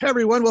Hey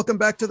everyone, welcome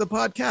back to the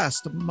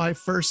podcast. My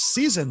first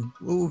season.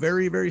 Ooh,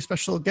 very, very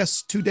special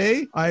guest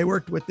today. I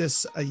worked with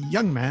this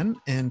young man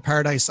in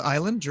Paradise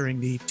Island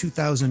during the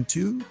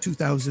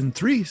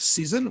 2002-2003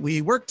 season.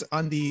 We worked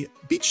on the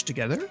beach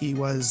together. He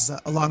was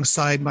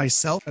alongside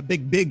myself,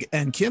 Big,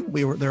 and Kim.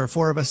 There were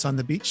four of us on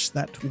the beach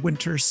that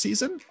winter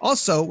season.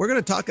 Also, we're going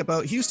to talk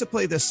about, he used to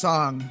play this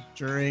song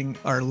during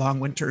our long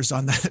winters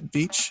on that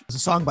beach. It's a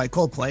song by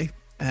Coldplay.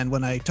 And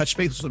when I touched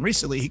base with him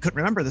recently, he couldn't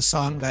remember the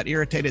song. That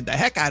irritated the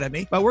heck out of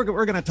me. But we're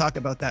going to talk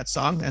about that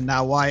song and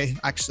now why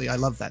actually I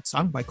love that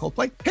song by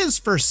Coldplay. His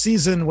first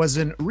season was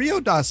in Rio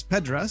das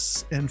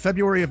Pedras in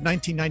February of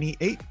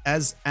 1998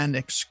 as an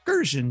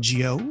excursion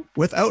geo.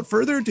 Without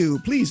further ado,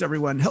 please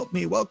everyone help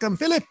me welcome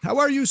Philip. How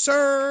are you,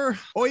 sir?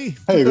 Oi,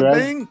 hey, to the Greg.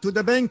 bang, to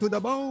the bang, to the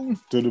bone.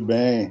 To the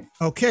bang.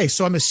 Okay,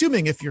 so I'm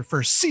assuming if your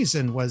first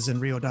season was in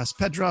Rio das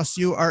Pedras,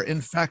 you are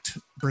in fact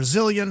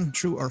Brazilian,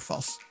 true or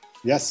false?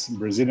 Yes,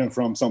 Brazilian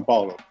from São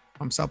Paulo.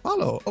 From Sao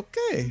Paulo.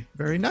 Okay.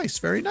 Very nice.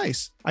 Very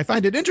nice. I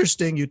find it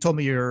interesting. You told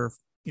me your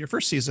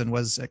first season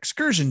was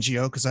excursion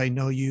geo because I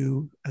know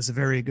you as a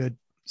very good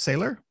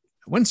sailor,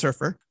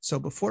 windsurfer. So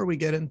before we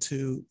get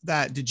into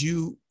that, did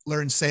you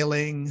learn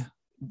sailing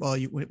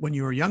when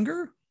you were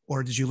younger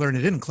or did you learn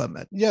it in Club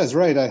Med? Yes,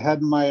 right. I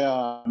had my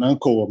an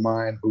uncle of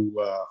mine who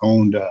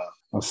owned a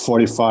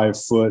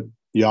 45-foot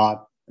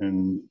yacht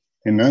in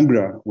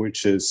Angra,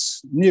 which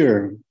is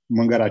near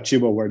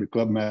Mangaratiba, where the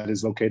Club Med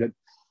is located.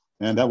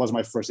 And that was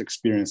my first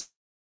experience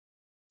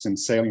in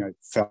sailing. I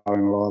fell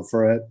in love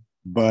for it.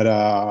 But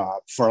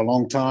for a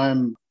long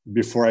time,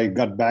 before I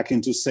got back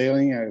into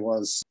sailing, I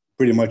was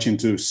pretty much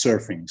into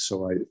surfing.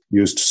 So I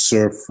used to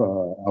surf a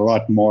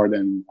lot more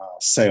than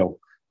sail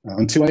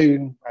until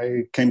I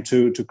came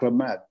to Club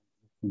Med.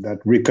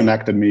 That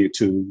reconnected me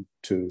to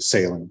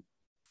sailing.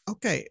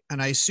 Okay.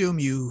 And I assume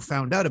you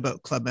found out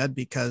about Club Med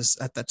because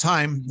at the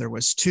time there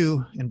was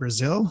two in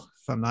Brazil,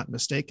 if I'm not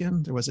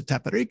mistaken. There was a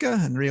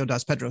Taparica and Rio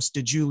das Pedras.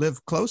 Did you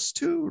live close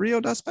to Rio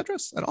das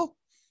Pedras at all?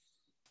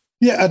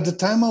 Yeah, at the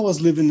time I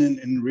was living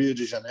in Rio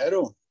de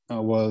Janeiro. I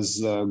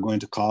was going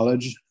to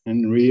college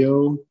in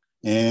Rio.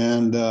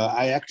 And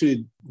I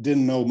actually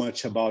didn't know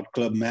much about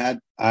Club Med.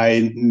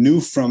 I knew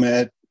from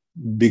it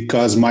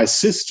because my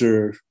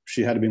sister,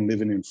 she had been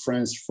living in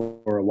France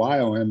for a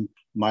while. And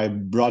my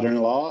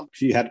brother-in-law,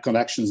 he had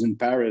connections in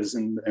Paris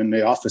and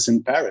the office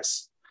in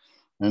Paris.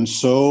 And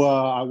so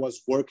I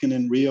was working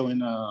in Rio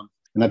in a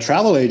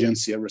travel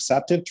agency, a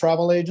receptive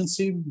travel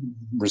agency,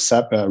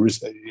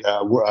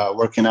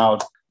 working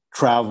out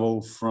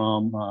travel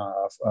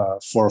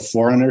for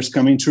foreigners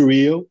coming to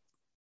Rio.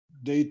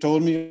 They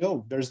told me,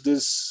 "Oh, there's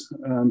this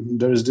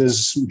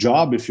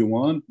job if you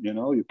want.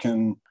 You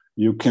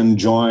can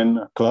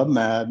join Club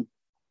Med,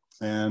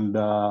 and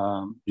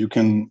you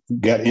can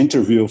get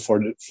interviewed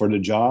for the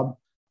job."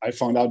 I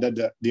found out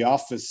that the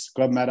office,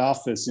 Club Med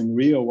office in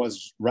Rio,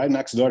 was right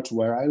next door to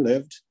where I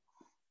lived.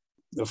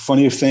 The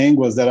funny thing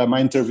was that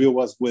my interview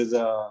was with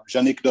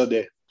Yannick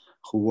Daudet,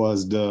 who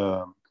was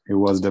the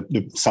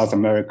South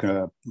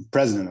America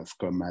president of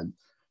Club Med.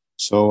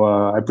 So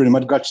I pretty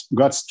much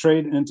got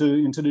straight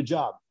into the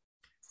job.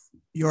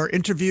 Your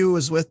interview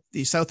was with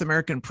the South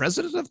American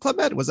president of Club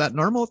Med. Was that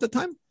normal at the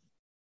time?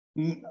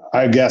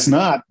 I guess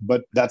not,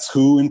 but that's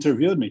who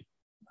interviewed me.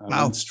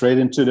 I went straight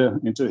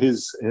into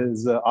his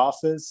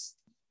office.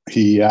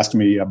 He asked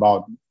me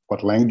about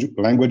what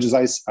languages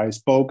I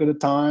spoke at the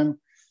time,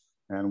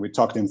 and we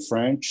talked in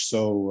French.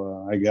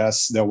 So I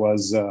guess there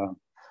was.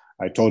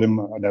 I told him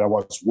that I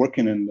was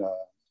working in the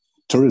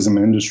tourism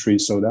industry,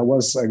 so that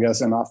was, I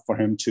guess, enough for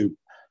him to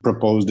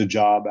propose the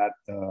job at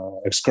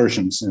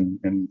excursions in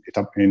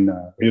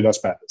Rio das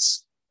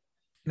Pedras.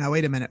 Now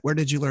wait a minute. Where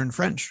did you learn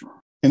French?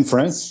 In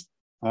France.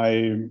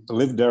 I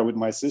lived there with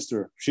my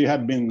sister. She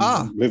had been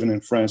living in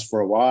France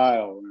for a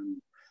while.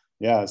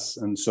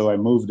 And so I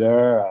moved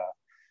there.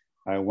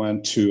 I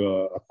went to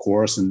a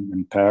course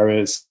in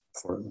Paris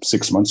for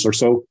 6 months or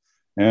so.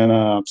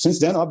 And since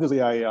then,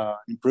 obviously, I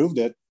improved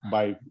it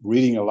by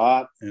reading a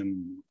lot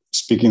and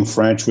speaking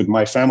French with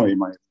my family,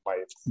 my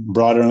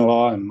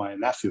brother-in-law and my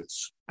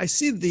nephews. I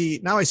see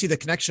the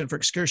connection for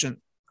excursion.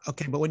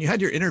 Okay, but when you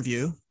had your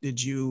interview,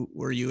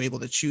 were you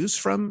able to choose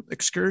from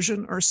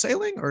excursion or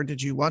sailing, or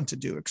did you want to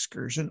do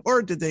excursion,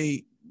 or did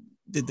you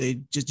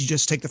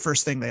just take the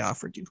first thing they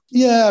offered you?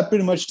 Yeah, I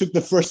pretty much took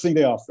the first thing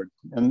they offered,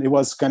 and it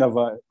was kind of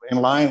in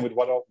line with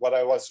what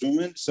I was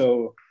doing.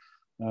 So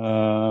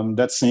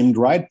that seemed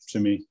right to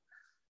me,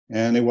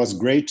 and it was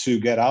great to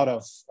get out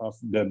of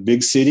the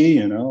big city,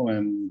 and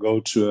go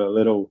to a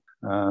little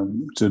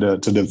to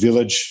the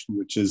village,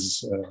 which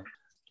is.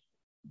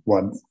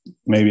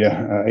 Maybe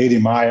 80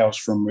 miles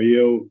from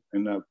Rio,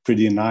 in a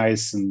pretty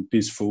nice and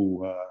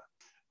peaceful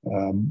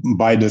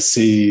by the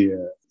sea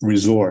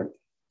resort.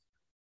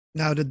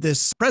 Now, did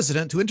this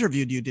president who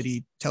interviewed you, did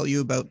he tell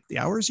you about the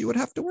hours you would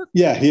have to work?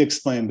 Yeah, he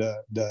explained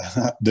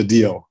the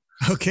deal.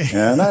 Okay.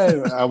 And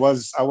I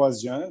was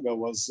young, I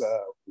was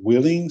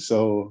willing,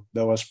 so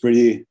that was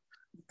pretty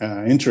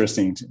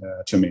interesting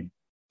to me.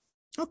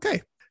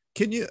 Okay.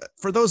 Can you,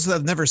 for those that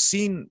have never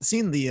seen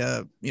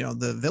the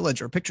the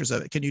village or pictures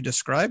of it, can you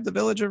describe the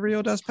village of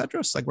Rio das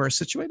Pedras, like where it's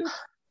situated?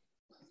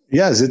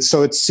 Yes, it's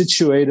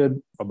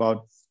situated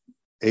about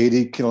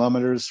 80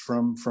 kilometers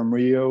from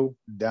Rio,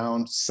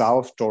 down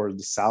south toward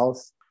the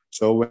south.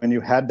 So when you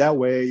head that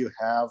way, you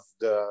have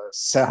the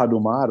Serra do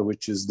Mar,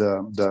 which is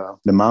the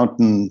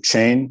mountain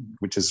chain,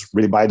 which is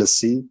really by the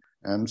sea.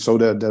 And so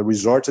the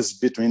resort is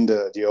between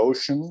the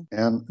ocean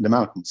and the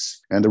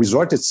mountains. And the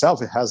resort itself,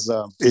 it has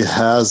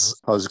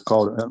how's it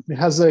called? It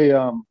has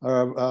a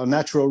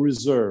natural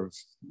reserve,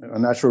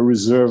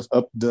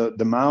 up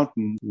the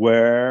mountain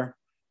where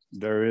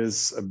there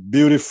is a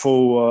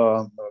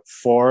beautiful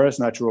forest,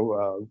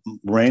 natural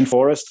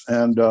rainforest,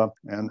 and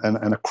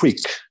a creek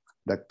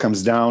that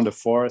comes down the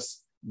forest.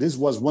 This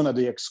was one of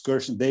the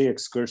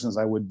excursions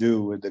I would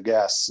do with the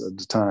guests at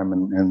the time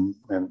in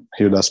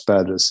Rio das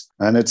Pedras.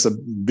 And it's a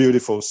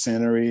beautiful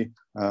scenery.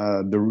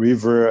 The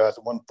river, at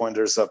one point,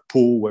 there's a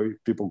pool where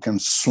people can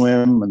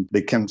swim, and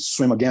they can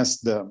swim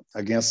against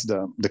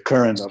the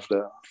current of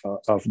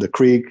the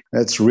creek.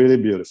 It's really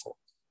beautiful.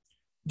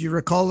 Do you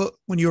recall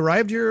when you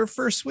arrived your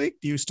first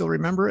week? Do you still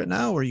remember it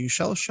now? Were you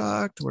shell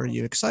shocked? Were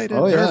you excited?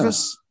 Oh,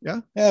 nervous?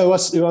 Yeah. It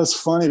was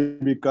funny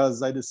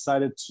because I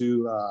decided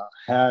to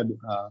head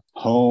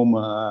home.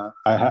 I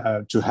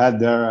had to head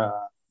there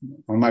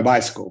on my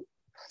bicycle.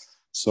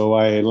 So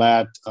I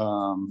let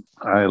the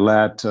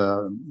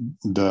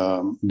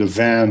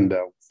van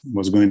that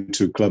was going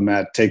to Club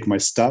Med take my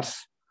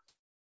stuff,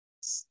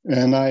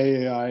 and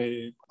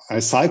I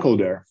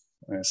cycled there.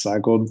 I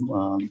cycled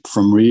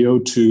from Rio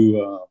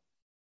to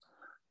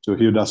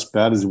Rio das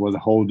Pedras. It was a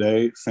whole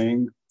day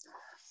thing.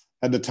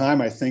 At the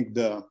time, I think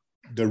the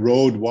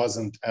road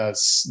wasn't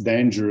as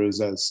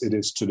dangerous as it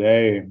is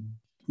today.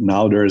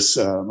 Now there's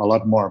a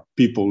lot more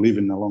people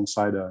living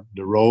alongside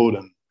the road,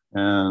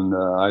 and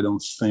I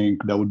don't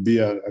think that would be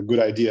a good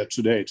idea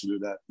today to do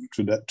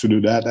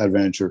that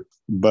adventure.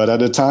 But at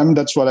the time,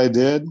 that's what I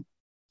did,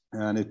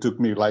 and it took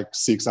me like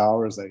 6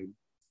 hours. I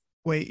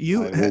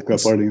woke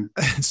up early.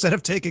 Instead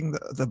of taking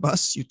the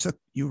bus,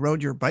 you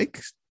rode your bike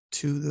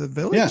to the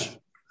village? Yeah.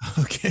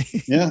 Okay.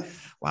 Yeah.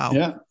 Wow.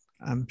 Yeah.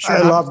 I'm sure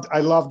I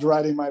loved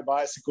riding my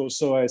bicycle.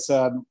 So I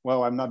said,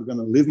 well, I'm not going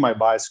to leave my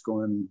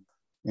bicycle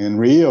in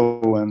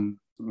Rio. And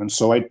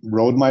so I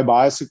rode my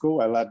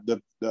bicycle. I let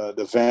the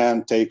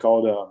van take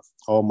all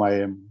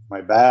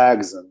my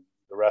bags and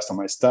the rest of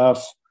my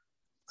stuff.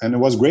 And it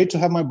was great to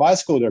have my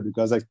bicycle there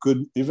because I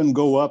could even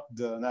go up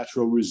the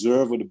natural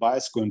reserve with the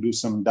bicycle and do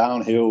some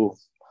downhill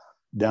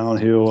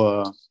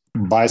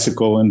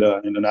bicycle in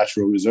the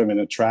natural reserve, in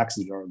the tracks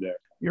that are there.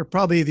 You're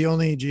probably the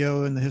only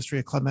GO in the history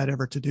of Club Med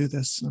ever to do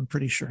this, I'm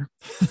pretty sure.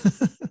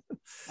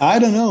 I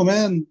don't know,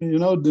 man.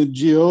 The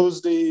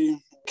GOs, they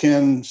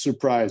can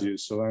surprise you.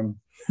 So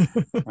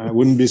I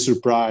wouldn't be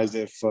surprised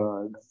if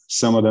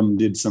some of them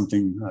did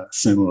something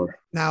similar.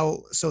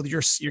 Now, so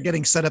you're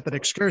getting set up at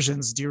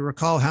excursions. Do you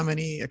recall how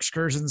many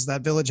excursions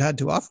that village had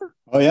to offer?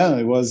 Oh yeah,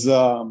 it was.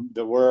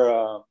 There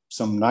were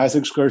some nice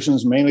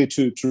excursions, mainly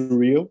to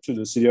Rio, to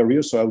the city of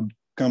Rio. So I would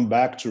come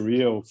back to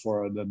Rio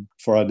for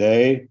a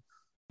day.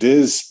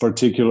 This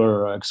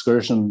particular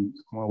excursion,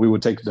 we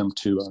would take them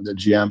to the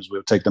GMs. We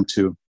would take them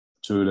to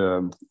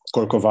the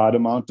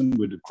Corcovado mountain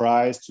with the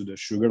Christ, to the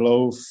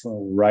Sugarloaf,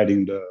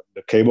 riding the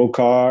cable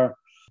car,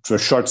 to a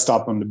short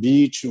stop on the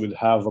beach. We'd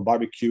have a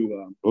barbecue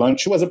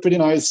lunch. It was a pretty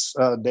nice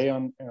day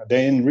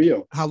in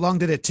Rio. How long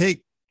did it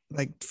take,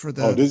 like for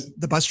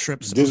the bus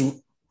trips?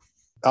 The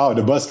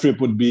bus trip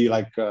would be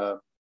like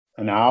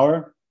an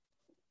hour.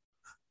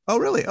 Oh,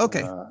 really?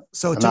 Okay.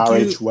 So it an hour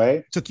each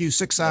way. Took you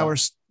 6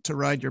 hours to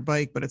ride your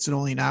bike, but it's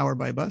only an hour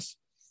by bus.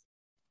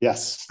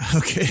 Yes.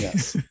 Okay.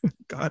 Yes.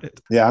 Got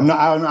it. Yeah, I'm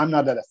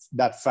not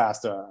that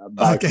fast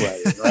bike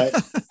rider, right?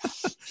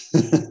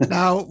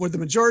 Now, were the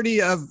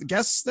majority of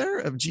guests there,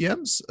 of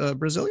GMs,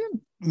 Brazilian?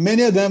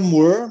 Many of them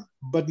were,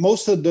 but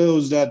most of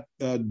those that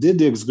did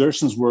the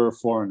excursions were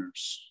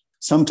foreigners.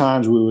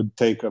 Sometimes we would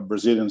take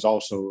Brazilians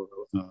also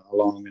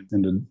along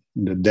in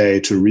the day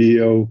to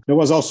Rio. There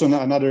was also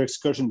another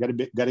excursion,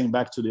 getting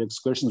back to the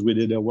excursions we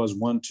did. There was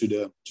one to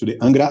the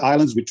Angra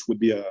Islands, which would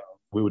be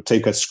we would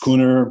take a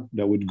schooner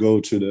that would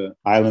go to the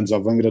islands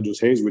of Angra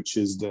dos Reis, which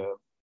is the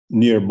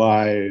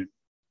nearby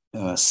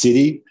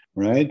city,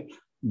 right?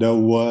 There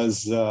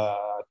was a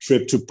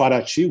trip to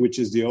Paraty, which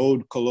is the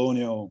old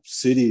colonial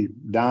city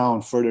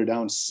further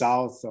down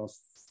south of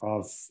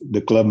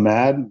the Club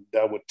Med.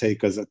 That would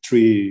take us a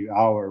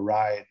 3-hour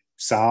ride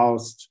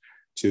south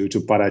to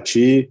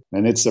Paraty.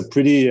 And it's a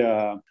pretty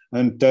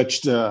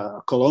untouched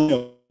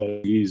colonial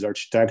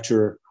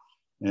architecture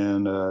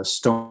and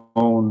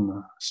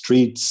stone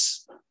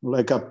streets,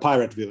 like a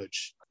pirate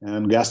village.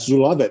 And guests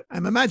will love it.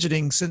 I'm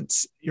imagining,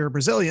 since you're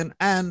Brazilian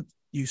and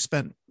you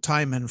spent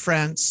time in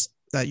France,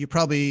 that you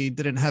probably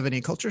didn't have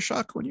any culture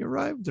shock when you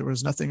arrived. There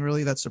was nothing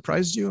really that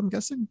surprised you, I'm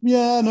guessing.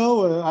 Yeah,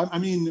 no. I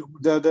mean,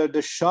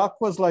 the shock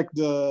was like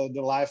the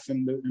life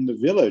in the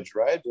village,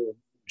 right? The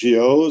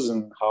GOs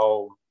and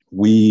how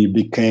we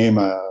became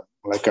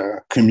like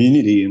a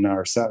community in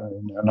our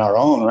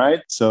own,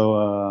 right?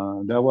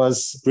 So that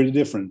was pretty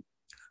different.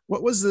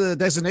 What was the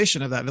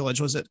designation of that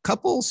village? Was it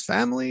couples,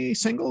 family,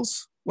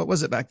 singles? What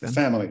was it back then?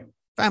 Family.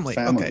 Family.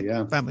 Family, Okay.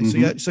 yeah. Family.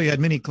 Mm-hmm. So you had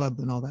mini club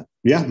and all that.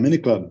 Yeah, mini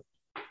club.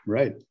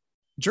 Right.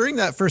 During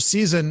that first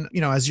season,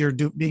 as you're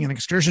being an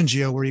excursion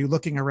geo, were you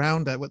looking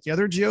around at what the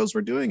other geos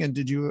were doing? And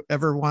did you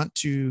ever want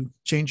to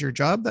change your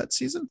job that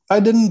season? I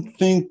didn't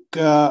think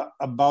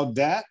about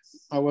that.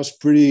 I was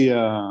pretty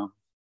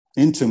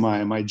into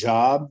my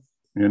job,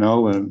 and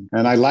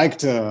I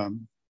liked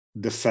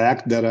the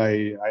fact that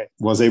I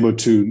was able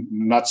to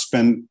not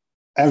spend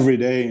every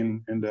day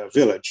in the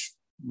village.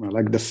 I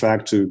like the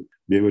fact to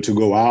be able to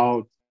go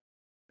out,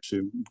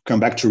 to come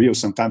back to Rio.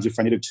 Sometimes if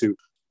I needed to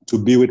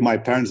be with my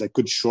parents, I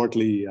could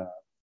shortly,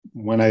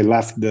 when I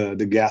left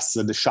the guests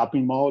at the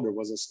shopping mall, there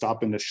was a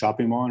stop in the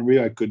shopping mall in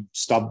Rio. I could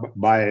stop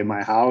by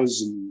my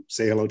house and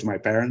say hello to my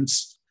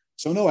parents.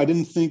 So no, I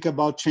didn't think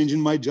about changing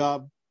my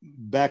job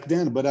back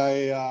then, but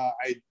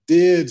I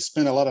did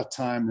spend a lot of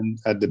time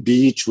at the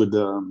beach with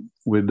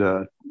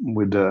the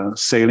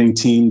sailing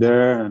team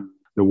there and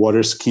the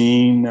water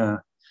skiing.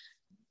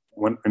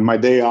 When in my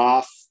day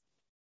off,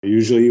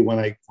 usually when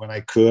I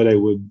could, I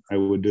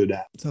would do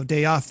that. So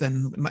day off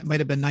then might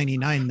have been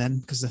 99 then,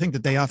 because I think the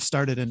day off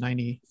started in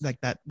 90, like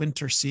that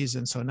winter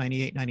season. So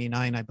 98,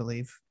 99, I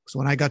believe. So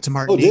when I got to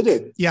Martinique. Oh,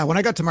 did it? Yeah. When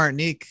I got to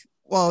Martinique,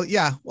 well,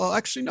 yeah. Well,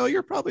 actually, no,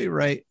 you're probably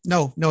right.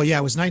 No. Yeah,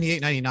 it was 98,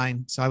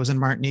 99. So I was in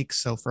Martinique.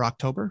 So for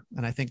October,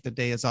 and I think the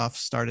days off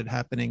started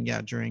happening,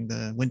 during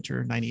the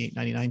winter 98,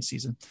 99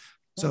 season.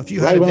 So if you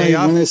had a day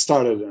off. When it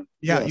started.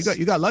 Yeah, yes.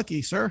 You got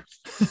lucky, sir.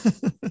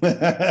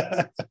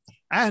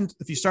 And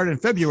if you started in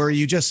February,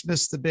 you just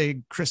missed the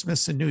big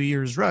Christmas and New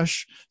Year's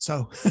rush.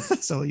 So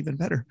even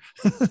better.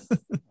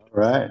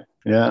 Right.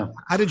 Yeah.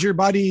 How did your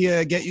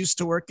body get used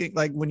to working?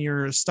 Like when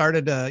you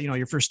started,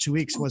 your first 2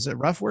 weeks, was it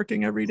rough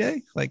working every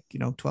day? Like,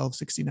 12,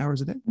 16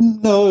 hours a day?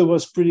 No, it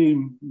was pretty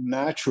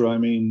natural. I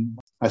mean,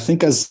 I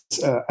think as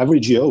every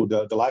GO,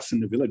 the life in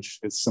the village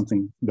is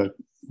something that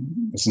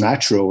is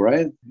natural,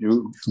 right?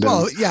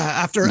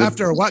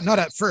 After a while, not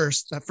at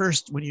first. At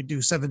first, when you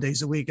do 7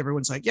 days a week,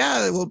 everyone's like,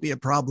 yeah, it won't be a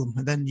problem.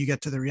 And then you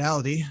get to the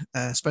reality,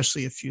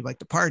 especially if you like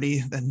to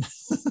party, then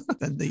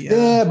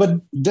yeah, but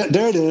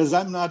there it is.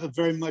 I'm not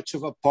very much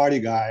of a party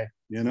guy,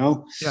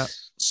 Yeah.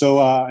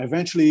 So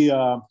eventually,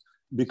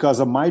 because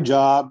of my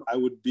job, I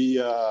would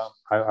be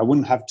I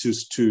wouldn't have to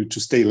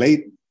stay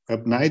late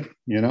at night.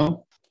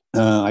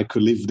 I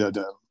could leave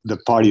the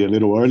party a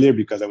little earlier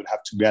because I would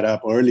have to get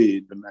up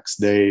early the next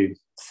day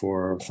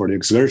for the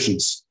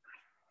excursions.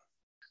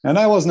 And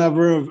I was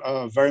never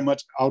very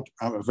much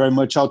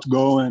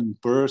outgoing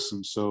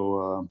person,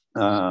 so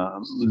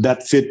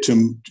that fit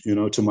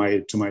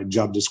to my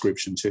job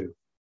description too.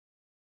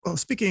 Well,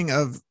 speaking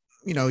of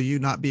you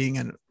not being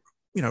an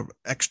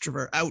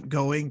extrovert,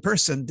 outgoing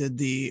person, did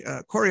the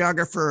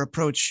choreographer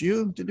approach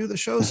you to do the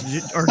shows,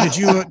 or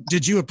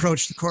did you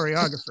approach the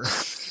choreographer?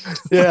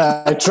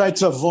 Yeah, I tried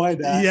to avoid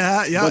that.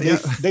 Yeah.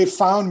 But they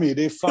found me.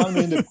 They found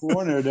me in the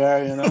corner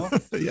there,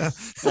 Yeah.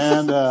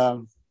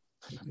 And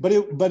but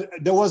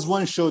there was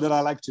one show that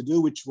I like to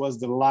do, which was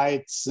the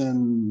lights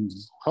and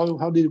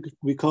how did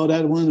we call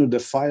that one? The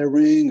fire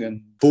ring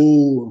and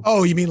pool.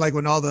 Oh, you mean like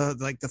when all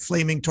the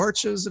flaming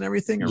torches and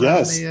everything around?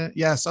 Yes.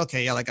 Yes.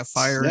 Okay. Yeah, like a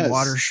fire and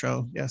water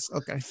show. Yes.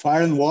 Okay.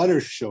 Fire and water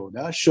show.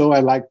 That show I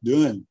like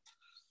doing.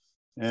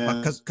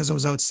 Because it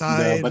was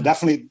outside. But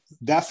definitely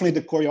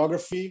the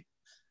choreography,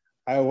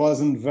 I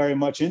wasn't very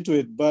much into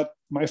it. But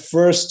my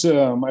first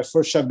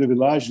chef de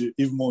village,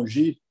 Yves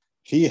Mongi,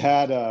 he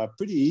had a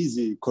pretty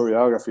easy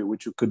choreography,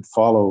 which you could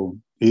follow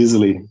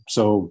easily.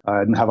 So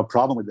I didn't have a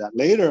problem with that.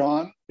 Later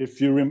on, if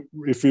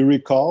you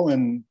recall,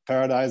 in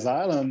Paradise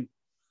Island,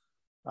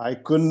 I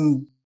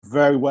couldn't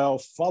very well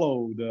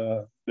follow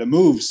the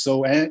moves.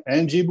 So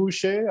Angie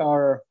Boucher,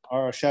 our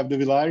chef de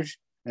village,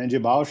 Angie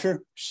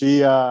Boucher,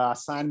 she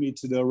assigned me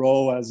to the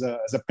role as a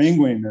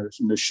penguin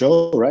in the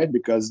show, right?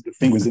 Because the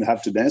penguins didn't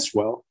have to dance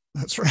well.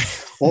 That's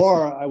right.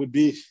 Or I would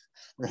be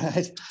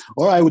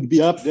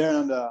up there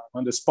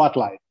on the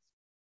spotlight.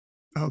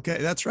 Okay,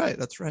 that's right.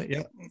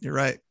 Yeah, you're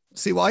right.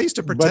 See, well, I used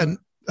to pretend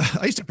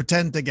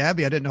to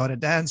Gabby I didn't know how to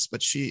dance,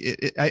 but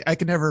I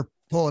could never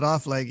pull it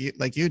off like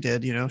you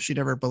did. She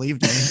never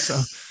believed me, so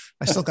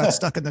I still got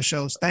stuck in the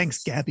shows.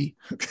 Thanks, Gabby.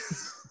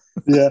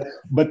 Yeah,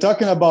 but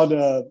talking about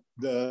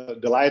the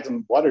light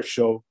and water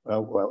show,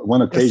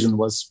 one occasion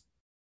was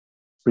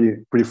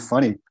pretty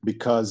funny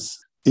because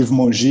Yves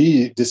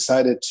Mongi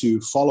decided to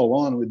follow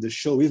on with the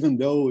show, even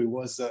though it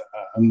was a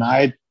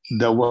night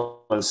that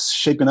was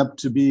shaping up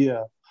to be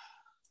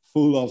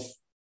full of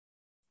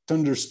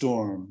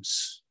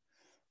thunderstorms.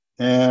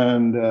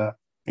 And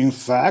in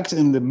fact,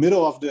 in the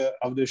middle of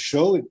the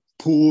show, it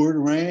poured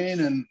rain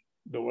and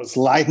there was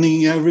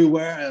lightning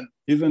everywhere. And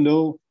even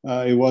though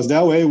it was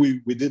that way, we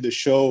did the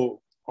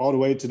show all the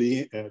way to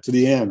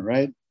the end,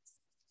 right?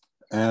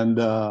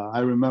 And I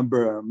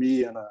remember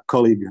me and a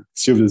colleague,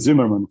 Silvio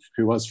Zimmerman,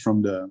 who was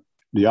from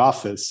the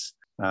office,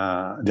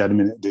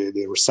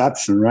 the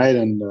reception, right?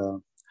 And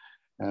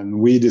and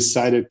we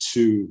decided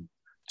to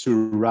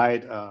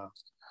write a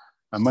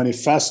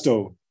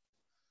manifesto,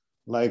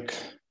 like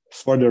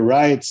for the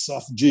rights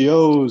of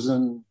GOs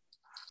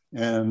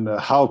and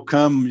how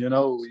come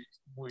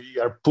we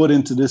are put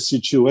into this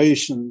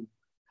situation.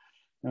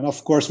 And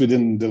of course, we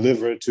didn't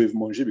deliver it to Yves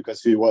Mongy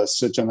because he was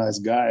such a nice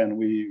guy, and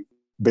we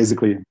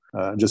basically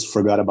just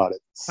forgot about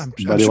it.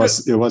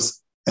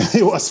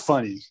 It was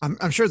funny.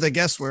 I'm sure the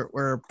guests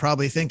were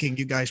probably thinking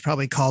you guys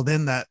probably called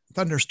in that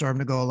thunderstorm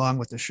to go along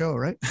with the show,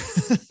 right?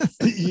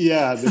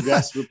 Yeah, the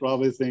guests were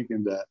probably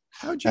thinking that.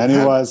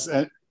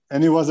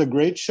 It was a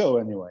great show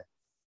anyway.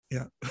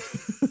 Yeah.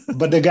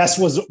 But the guests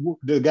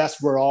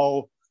were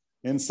all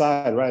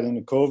inside, right, in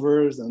the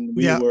covers, and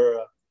we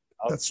were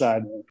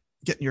outside.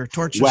 Getting your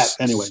torches wet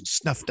anyway,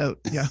 snuffed out.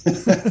 Yeah.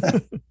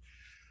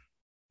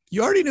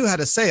 You already knew how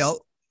to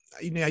sail.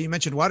 You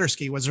mentioned water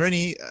ski. Was there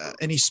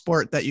any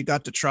sport that you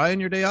got to try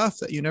on your day off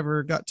that you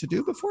never got to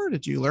do before?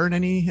 Did you learn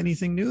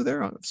anything new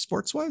there,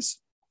 sports wise?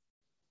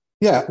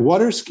 Yeah,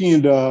 water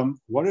skiing,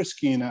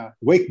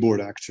 wakeboard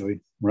actually.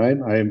 Right,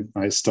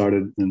 I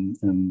started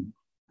in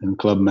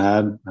Club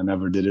Med. I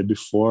never did it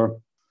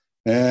before,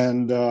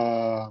 and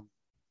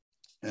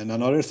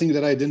another thing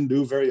that I didn't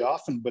do very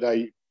often, but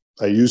I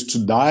used to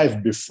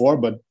dive before,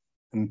 but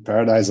in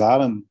Paradise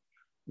Island,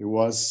 it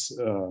was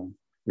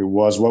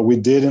what we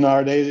did in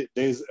our days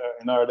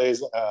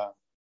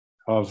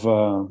of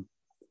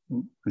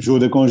jour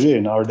de congé,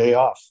 in our day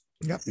off.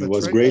 Yep, it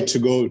was great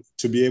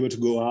to be able to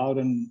go out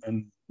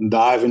and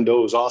dive in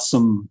those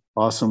awesome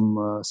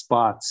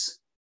spots.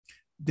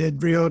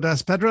 Did Rio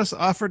das Pedras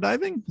offer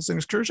diving as an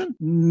excursion?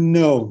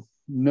 No.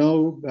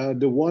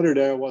 The water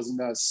there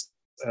wasn't as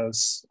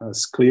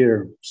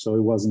clear, so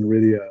it wasn't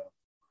really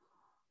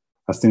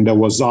a thing that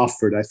was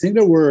offered. I think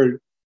there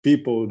were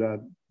people that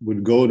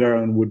would go there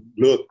and would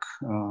look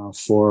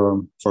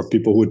for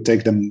people who would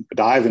take them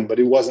diving, but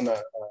it wasn't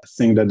a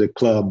thing that the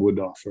club would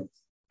offer.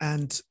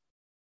 And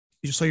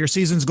so your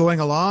season's going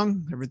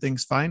along,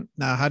 everything's fine.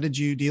 Now, how did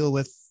you deal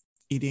with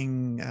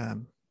eating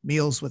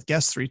meals with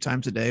guests 3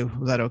 times a day?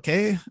 Was that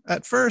okay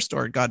at first,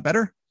 or it got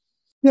better?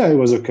 Yeah, it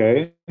was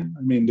okay.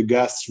 I mean, the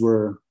guests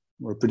were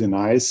pretty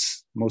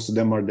nice. Most of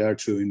them are there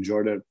to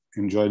enjoy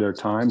their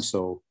time,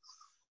 so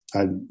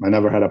I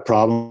never had a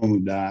problem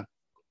with that.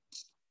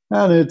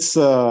 And it's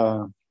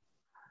a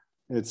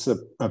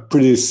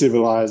pretty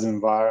civilized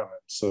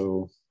environment.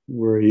 So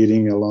we're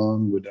eating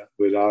along with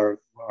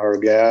our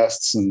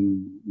guests,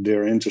 and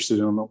they're interested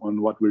in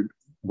what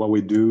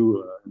we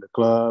do in the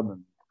club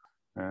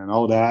and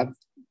all that.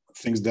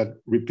 Things that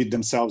repeat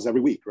themselves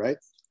every week, right?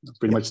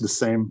 Pretty much the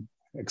same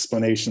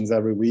explanations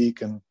every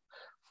week, and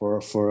for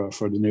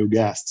the new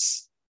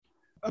guests.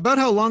 About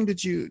how long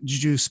did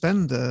you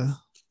spend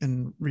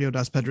in Rio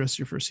das Pedras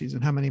your first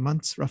season? How many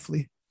months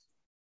roughly?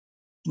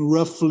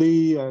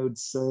 Roughly, I would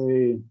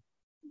say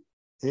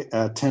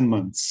 10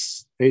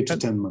 months, 8 to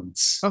 10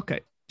 months.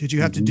 Okay. Did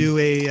you have to do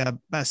a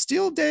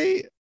Bastille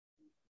Day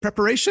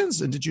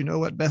preparations? And did you know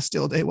what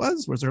Bastille Day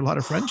was? Was there a lot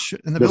of French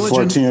in the village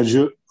 14 in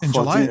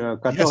July?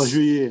 14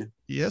 Juillet.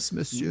 Yes,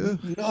 monsieur.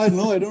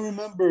 No, I don't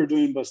remember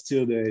doing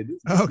Bastille Day.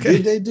 Okay.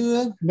 Did they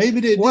do it? Maybe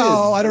they did.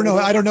 Well, I don't know.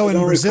 I don't know in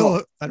Brazil.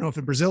 Recall. I don't know if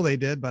in Brazil they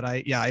did, but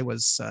I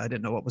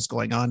didn't know what was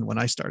going on when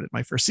I started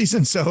my first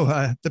season.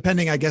 So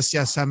depending, I guess,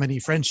 yes, how many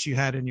French you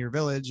had in your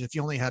village. If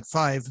you only had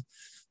 5,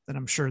 then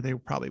I'm sure they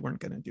probably weren't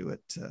going to do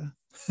it.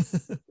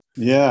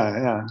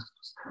 Yeah.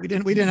 We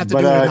didn't have to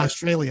do it in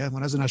Australia.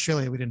 When I was in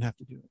Australia, we didn't have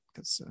to do it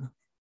because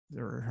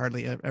there were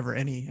hardly ever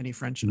any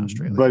French in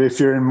Australia. But if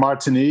you're in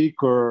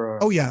Martinique or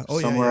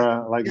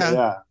somewhere like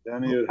that,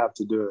 then you'd have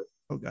to do it.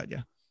 Oh God,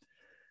 yeah.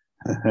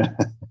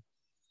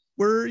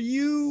 Were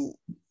you?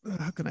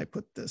 How can I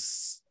put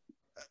this?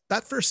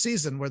 That first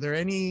season, were there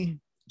any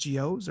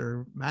GOs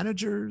or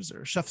managers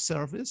or chef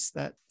service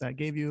that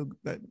gave you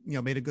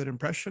made a good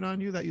impression on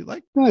you that you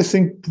liked? I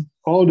think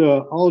all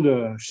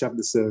the chef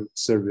de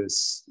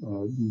service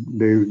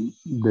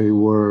they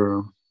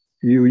were.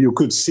 You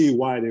could see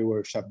why they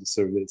were chef de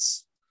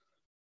service,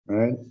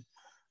 right?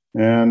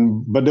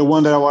 But the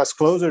one that I was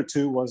closer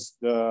to was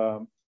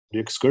the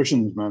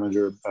excursions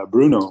manager,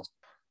 Bruno.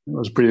 He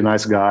was a pretty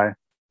nice guy.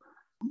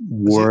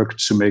 Worked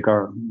to make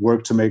our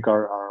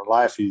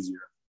life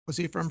easier. Was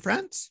he from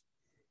France?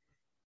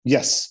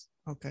 Yes.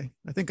 Okay,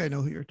 I think I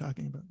know who you're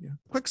talking about. Yeah.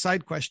 Quick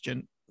side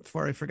question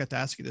before I forget to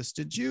ask you this: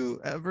 did you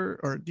ever,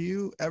 or do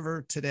you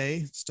ever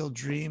today still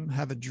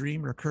have a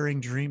recurring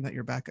dream that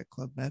you're back at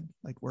Club Med,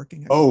 like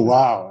working? Oh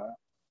wow,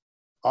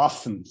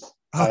 often.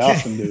 Okay. I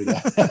often do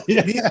that.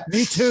 Yeah.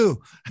 me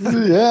too.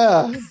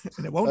 Yeah,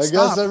 and it won't I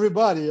stop. guess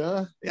everybody,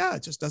 huh? Yeah,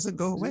 it just doesn't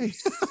go away.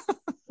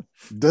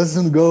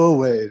 Doesn't go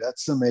away.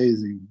 That's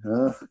amazing,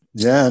 huh?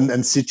 Yeah,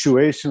 and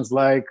situations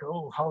like,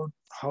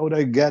 how would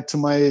I get to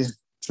my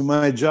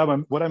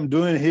job? What I'm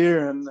doing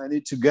here, and I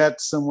need to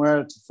get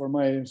somewhere for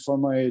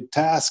my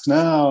task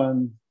now.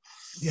 And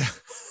yeah,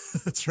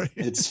 that's right.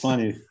 It's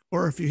funny.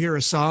 Or if you hear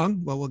a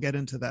song, well, we'll get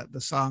into the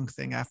song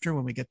thing after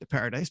when we get to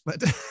Paradise.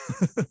 But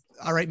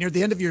all right, near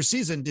the end of your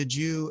season, did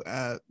you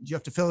have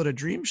to fill out a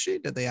dream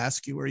sheet? Did they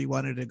ask you where you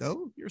wanted to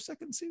go your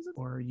second season,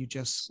 or you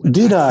just went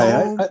Did back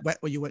I? home?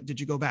 Did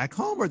you go back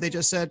home, or they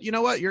just said, you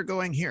know what, you're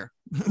going here?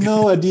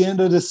 No, at the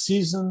end of the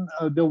season,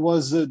 there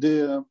was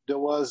a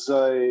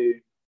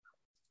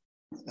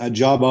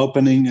job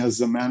opening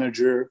as a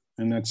manager,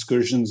 an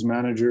excursions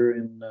manager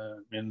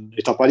in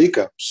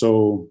Itaparica.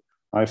 So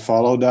I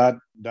followed that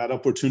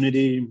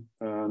opportunity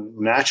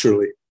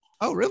naturally.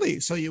 Oh, really?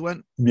 So you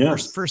went Yeah,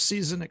 first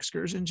season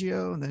excursion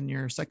geo, and then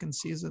your second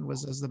season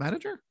was as the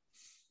manager?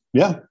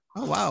 yeah,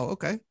 Oh, wow.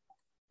 Okay.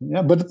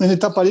 yeah. But in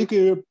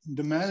Itaparica,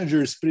 the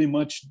manager is pretty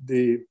much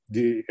the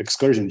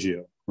excursion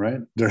geo, right?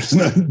 There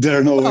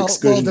are no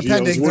excursion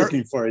geos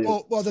working for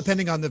you. Well,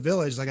 depending on the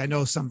village. Like I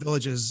know some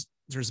villages,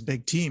 there's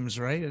big teams,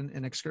 right?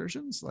 In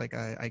excursions. Like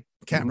I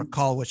can't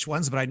recall which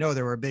ones, but I know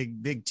there were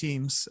big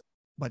teams.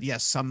 But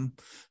yes, some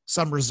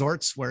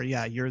resorts where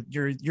you're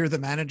the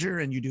manager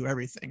and you do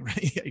everything,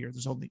 right?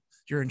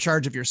 You're in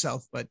charge of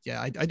yourself. But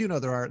yeah, I do know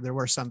there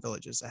were some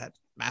villages that had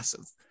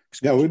massive.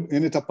 Yeah, in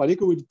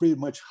Itaparica, we'd pretty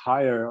much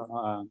hire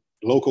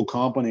local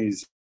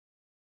companies,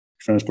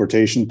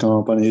 transportation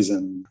companies,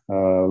 and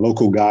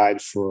local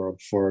guide for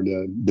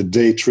the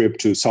day trip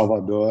to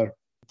Salvador.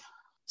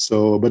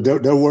 So, but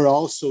there were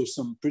also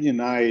some pretty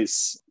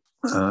nice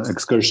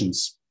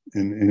excursions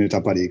in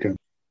Itaparica.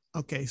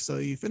 Okay, so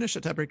you finished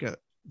at Itaparica.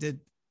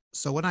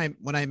 So when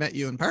I met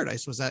you in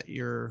Paradise, was that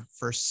your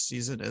first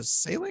season as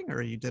sailing,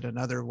 or you did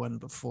another one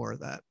before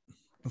that?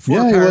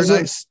 Before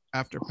Paradise,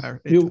 after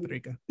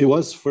Itaparica? It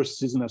was first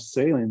season of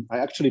sailing. I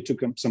actually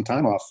took some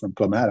time off from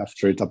Club Med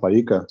after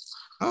Itaparica.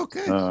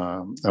 Okay.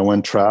 I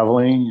went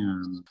traveling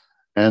and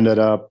ended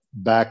up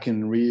back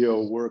in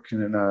Rio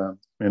working in a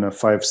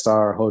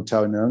 5-star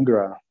hotel in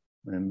Angra,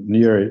 and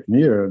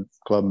near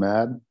Club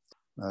Med.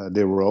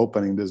 They were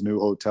opening this new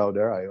hotel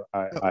there.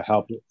 I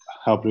helped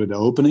with the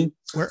opening.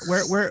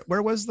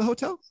 Where was the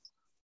hotel?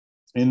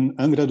 In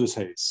Angra dos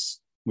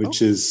Reis,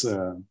 which is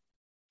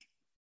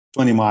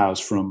 20 miles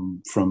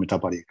from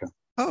Itaparica.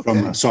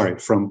 Okay.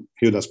 From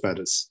Rio das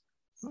Pedras.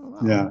 Oh,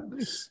 wow. Yeah.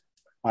 Nice.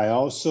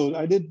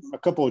 I did a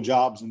couple of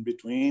jobs in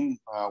between.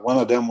 One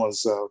of them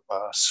was a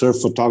surf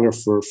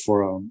photographer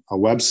for a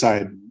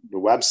website. The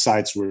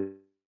websites were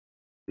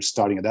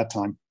starting at that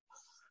time.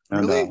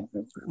 And really?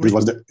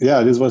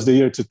 This was the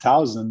year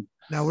 2000.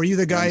 Now, were you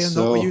the guy in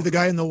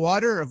the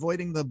water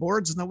avoiding the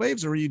boards and the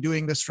waves, or were you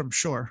doing this from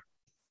shore?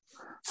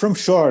 From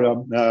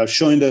shore,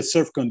 showing the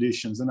surf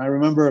conditions. And I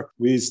remember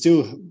we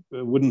still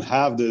wouldn't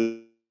have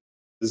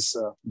this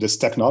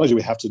technology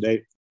we have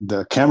today.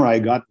 The camera I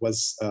got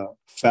was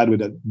fed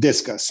with a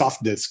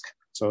soft disk.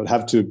 So I'd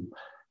have to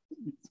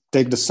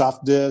take the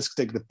soft disk,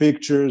 take the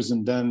pictures,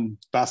 and then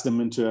pass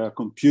them into a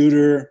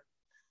computer,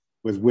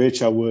 with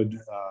which I would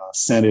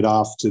send it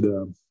off to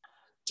the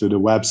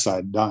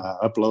website,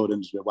 upload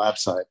into the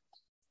website.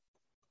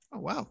 Oh,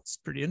 wow. It's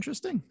pretty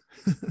interesting.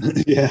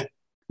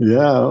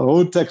 Yeah,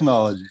 old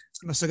technology.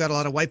 You must have got a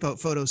lot of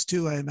wipeout photos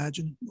too, I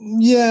imagine.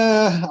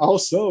 Yeah,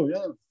 also,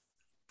 yeah.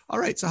 All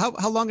right. So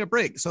how long a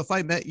break? So if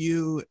I met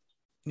you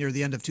near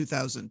the end of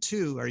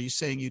 2002, are you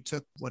saying you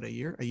took a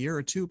year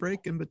or two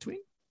break in between?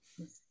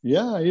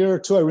 Yeah, a year or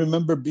two. I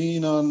remember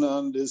being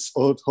on this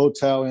old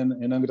hotel in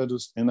Angra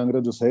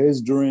dos Reis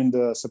during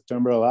the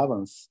September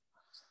 11th.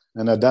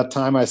 And at that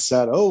time I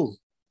said, at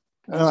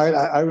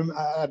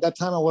that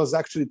time I was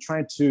actually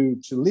trying to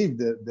leave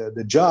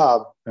the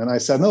job. And I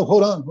said, no,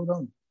 hold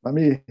on. Let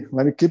me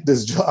keep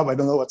this job. I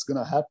don't know what's going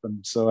to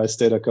happen. So I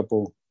stayed a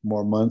couple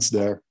more months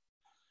there.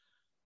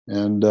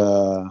 And,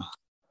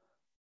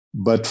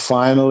 but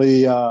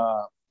finally,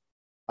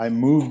 I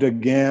moved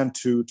again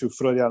to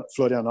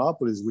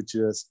Florianópolis,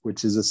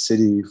 which is a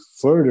city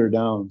further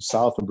down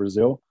south of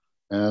Brazil,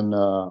 and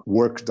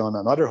worked on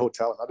another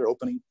hotel, another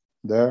opening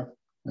there.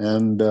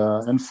 And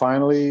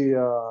finally,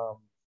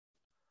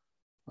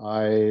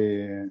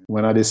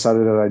 when I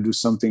decided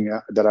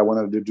that I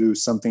wanted to do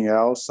something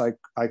else,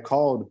 I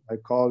called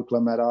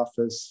Club Med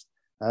office,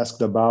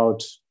 asked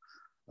about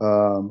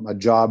a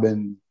job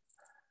in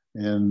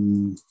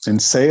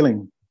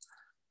sailing,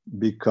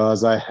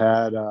 because I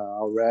had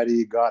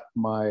already got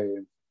my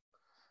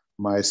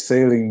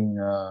sailing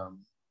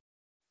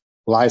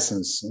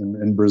license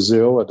in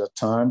Brazil at that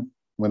time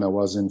when I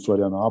was in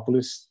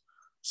Florianópolis.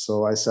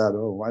 So I said,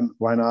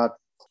 why not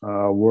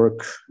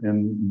work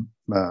and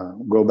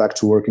go back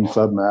to work in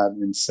Club Med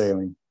in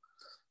sailing?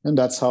 And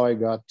that's how I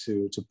got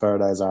to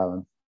Paradise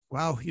Island.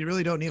 Wow, you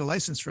really don't need a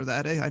license for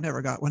that, eh? I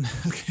never got one.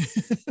 Okay.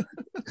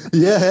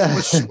 Yeah,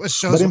 which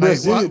shows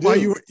why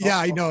you. Yeah,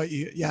 I know.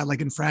 Yeah, like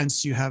in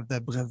France, you have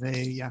the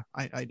brevet. Yeah,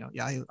 I know.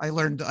 Yeah, I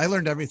learned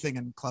everything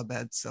in Club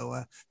Med.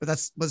 So, but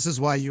this is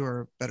why you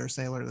were a better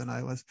sailor than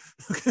I was.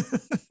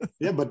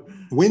 Yeah, but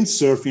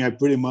windsurfing I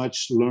pretty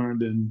much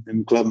learned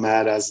in Club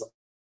Med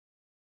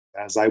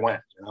as I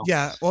went.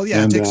 Yeah. Well,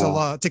 yeah, and, it takes a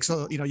lot. It takes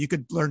you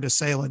could learn to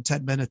sail in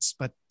 10 minutes,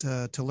 but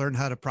to learn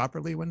how to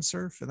properly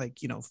windsurf, like,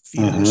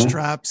 feeding your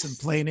straps and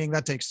planing,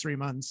 that takes 3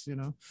 months,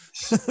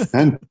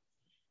 And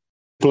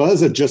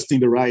plus adjusting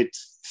the right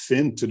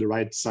fin to the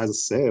right size of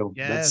sail.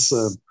 Yes,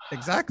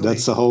 exactly.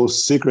 That's a whole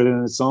secret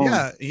in its own.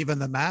 Yeah, even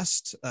the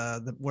mast,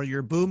 where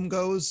your boom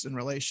goes in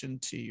relation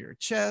to your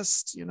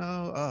chest,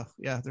 oh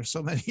yeah, there's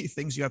so many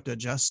things you have to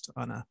adjust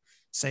on a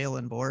sail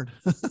and board.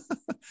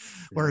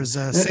 Whereas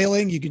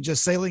sailing, you can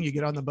just you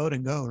get on the boat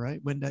and go,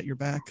 right? Wind at your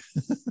back.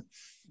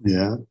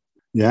 Yeah.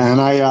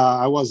 And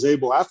I was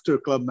able, after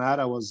Club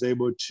Med, I was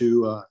able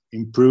to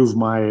improve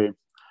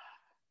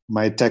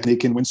my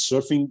technique in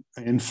windsurfing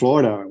in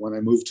Florida. When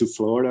I moved to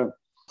Florida,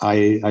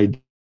 I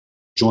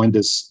joined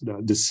this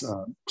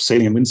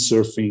sailing and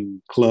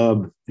windsurfing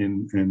club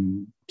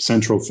in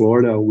Central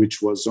Florida,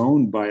 which was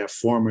owned by a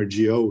former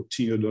GO,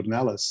 Tino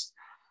Dornelas.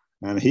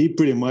 And he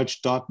pretty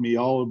much taught me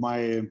all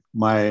my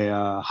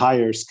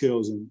higher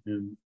skills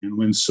in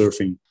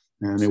windsurfing.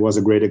 And it was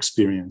a great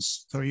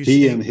experience. So are you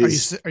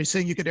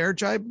saying you could air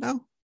jibe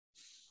now?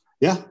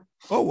 Yeah.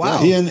 Oh,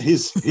 wow. Yeah,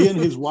 he and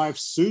his wife,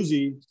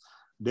 Susie,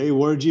 they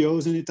were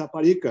GOs in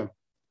Itaparica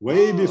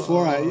way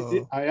before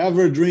I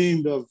ever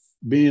dreamed of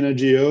being a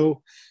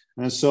GO.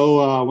 And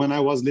so when I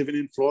was living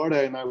in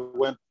Florida and I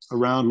went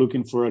around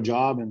looking for a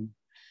job and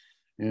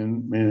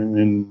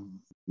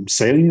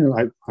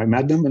sailing, I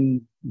met them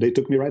and they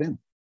took me right in.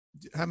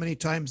 How many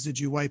times did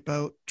you wipe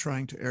out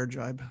trying to air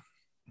jibe?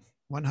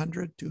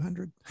 100,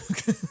 200?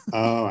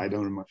 Oh, I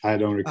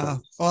don't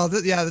recall.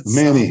 That's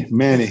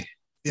many.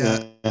 Yeah,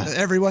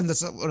 everyone,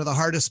 that's one of the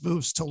hardest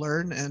moves to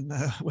learn. And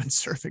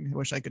windsurfing, I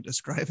wish I could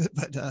describe it,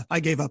 but I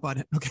gave up on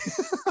it. Okay.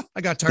 I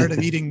got tired of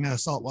eating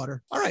salt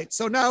water. All right.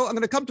 So now I'm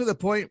going to come to the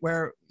point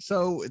where,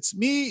 so it's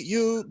me,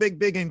 you,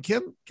 Big, and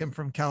Kim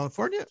from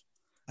California.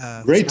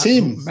 Great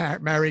team.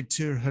 Married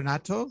to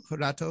Renato,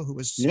 who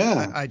was,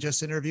 I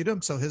just interviewed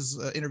him. So his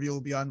interview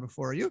will be on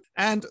before you.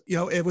 And,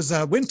 it was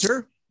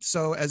winter.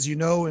 So as you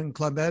know, in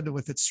Club Med,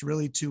 if it's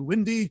really too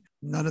windy,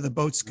 none of the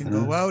boats can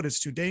go out.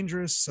 It's too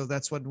dangerous. So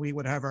that's when we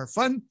would have our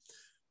fun.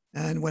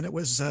 And when it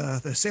was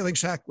the sailing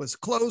shack was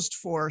closed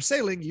for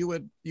sailing, you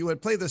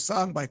would play the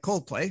song by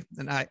Coldplay,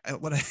 and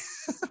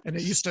and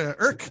it used to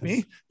irk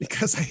me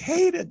because I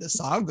hated the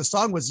song. The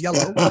song was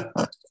Yellow.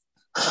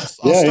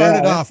 I'll start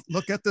it off.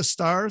 Look at the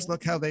stars.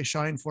 Look how they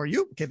shine for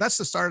you. Okay, that's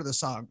the start of the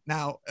song.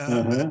 Now,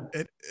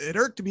 it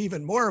irked me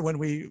even more when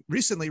we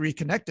recently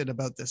reconnected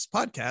about this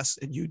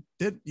podcast, and you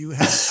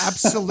had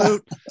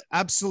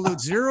absolute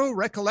zero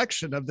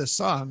recollection of this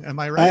song. Am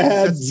I right? I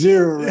had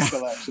zero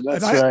recollection.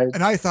 That's right.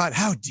 And I thought,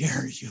 how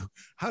dare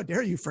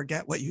you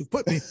forget what you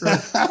put me through?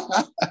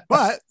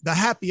 But the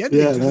happy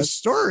ending to the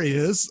story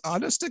is,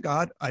 honest to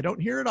God, I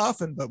don't hear it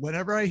often, but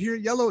whenever I hear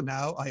Yellow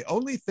now, I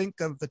only think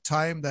of the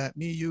time that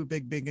me, you,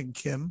 Big, and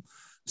Kim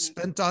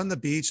spent on the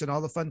beach and all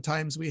the fun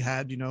times we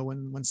had,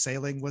 when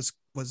sailing was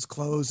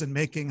closed and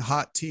making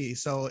hot tea.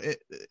 So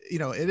it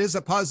is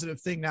a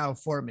positive thing now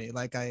for me.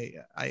 Like I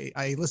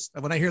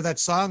listen, when I hear that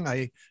song,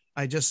 I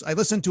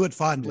listen to it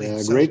fondly. Yeah,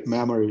 so, great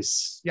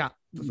memories. Yeah.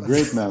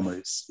 Great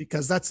memories.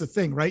 Because that's the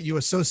thing, right? You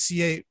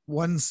associate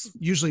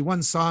usually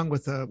one song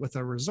with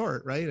a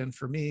resort, right? And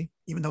for me,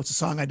 even though it's a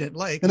song I didn't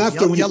like. And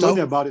after when you told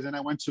me about it, and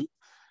I went to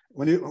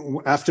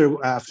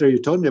after you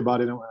told me about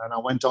it, and I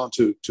went on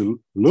to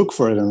look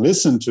for it and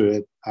listen to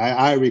it,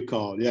 I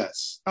recall.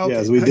 Yes. Okay.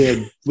 Yes, we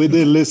did. We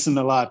did listen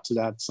a lot to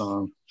that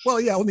song. Well,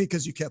 yeah, only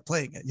because you kept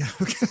playing it. Yeah.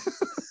 Okay.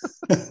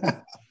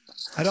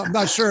 I'm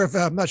not sure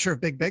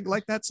if Big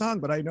liked that song,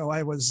 but I know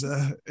I was.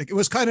 It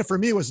was kind of, for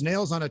me, it was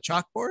nails on a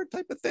chalkboard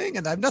type of thing.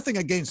 And I have nothing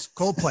against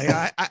Coldplay.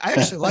 I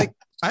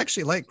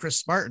actually like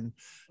Chris Martin.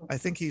 I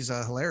think he's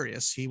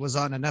hilarious. He was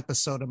on an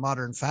episode of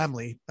Modern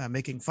Family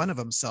making fun of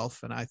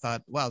himself, and I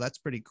thought, wow, that's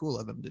pretty cool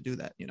of him to do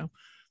that,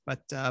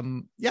 But I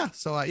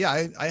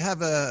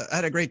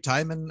had a great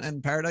time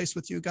in Paradise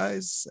with you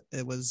guys.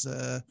 It was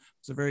a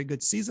very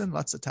good season.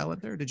 Lots of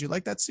talent there. Did you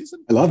like that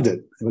season? I loved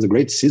it. It was a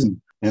great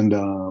season, and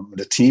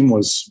the team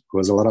was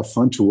a lot of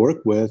fun to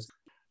work with.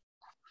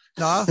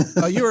 No,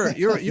 you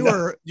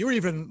were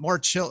even more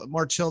chill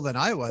than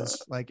I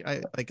was. I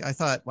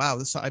thought,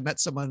 wow, I met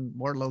someone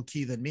more low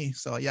key than me.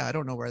 So yeah, I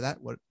don't know where that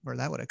would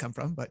have come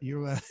from, but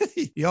you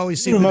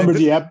always seem. Remember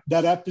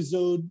that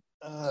episode?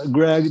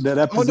 Greg, that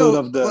episode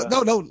of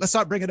the no, let's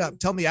not bring it up.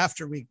 Tell me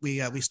after we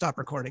stop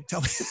recording. Tell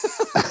me.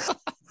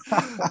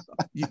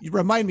 you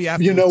remind me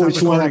after. You know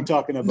which one I'm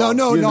talking about.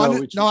 No,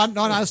 I'm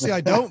not. Honestly,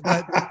 I don't.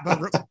 But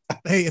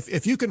hey,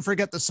 if you can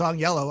forget the song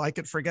Yellow, I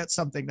could forget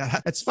something.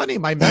 It's funny.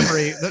 My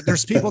memory.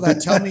 There's people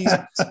that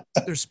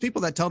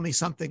tell me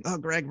something. Oh,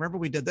 Greg, remember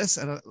we did this,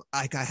 and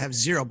I have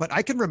zero. But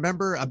I can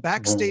remember a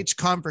backstage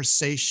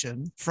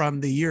conversation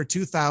from the year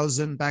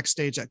 2000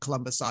 backstage at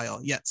Columbus Isle.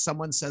 Yet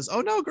someone says,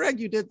 "Oh no, Greg,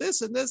 you did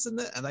this and this and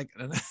that,"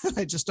 and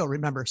I just don't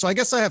remember. So I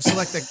guess I have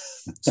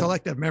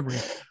selective memory.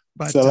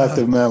 But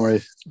Selective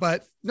memory.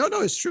 But no,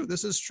 it's true.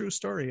 This is true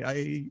story.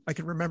 I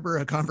can remember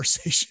a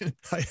conversation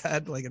I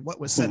had, like, and what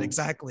was said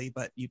exactly,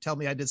 but you tell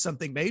me I did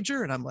something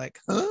major and I'm like,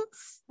 huh?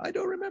 I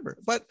don't remember.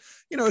 But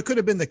it could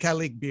have been the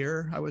Kalik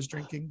beer I was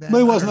drinking then. But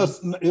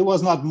it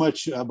was not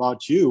much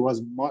about you. It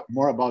was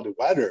more about the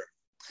weather.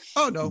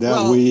 Oh no.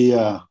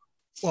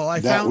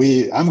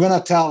 I'm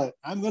gonna tell it.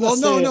 I'm gonna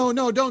say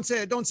no, don't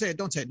say it. Don't say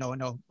it.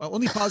 No.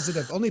 Only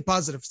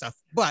positive stuff.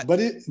 But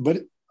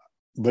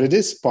it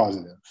is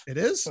positive. It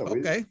is?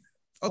 Okay.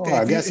 Okay.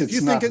 I guess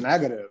it's not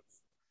negative.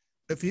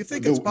 If you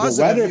think it's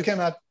positive,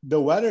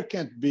 the weather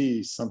can't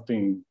be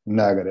something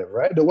negative,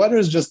 right? The weather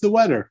is just the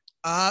weather.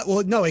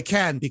 Well, no, it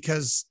can,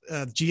 because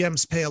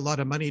GMs pay a lot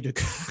of money to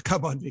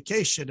come on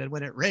vacation. And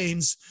when it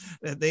rains,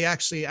 they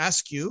actually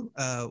ask you,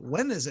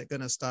 when is it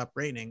going to stop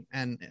raining?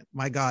 And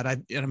my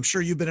God, I'm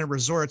sure you've been in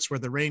resorts where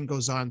the rain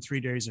goes on 3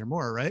 days or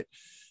more, right?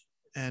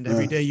 And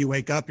every day you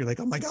wake up, you're like,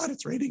 oh my God,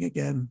 it's raining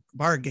again.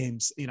 Bar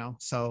games,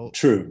 so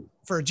true.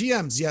 For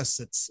GMs,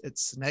 yes,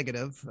 it's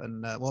negative.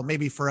 And well,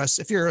 maybe for us,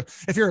 if you're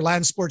a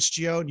land sports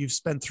GO and you've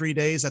spent 3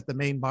 days at the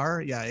main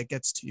bar, yeah, it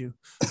gets to you.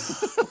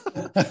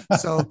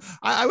 So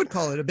I would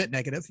call it a bit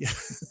negative. Yeah.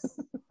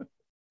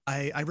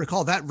 I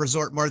recall that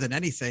resort more than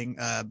anything.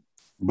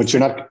 But you're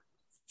not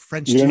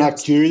French. You're GMs. Not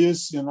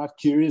curious. You're not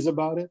curious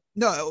about it.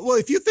 No. Well,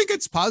 if you think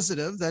it's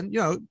positive, then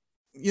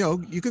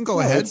you can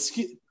go ahead.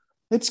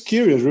 It's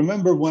curious.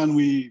 Remember when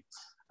we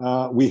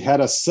had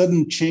a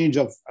sudden change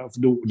of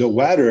the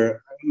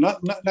weather,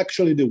 not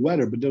actually the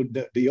weather, but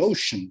the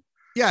ocean.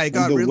 Yeah, it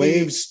got the really,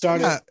 waves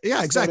started.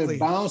 Yeah, exactly. Started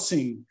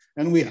bouncing,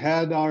 and we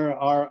had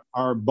our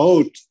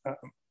boat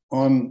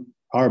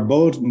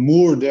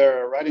moored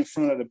there right in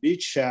front of the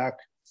beach shack.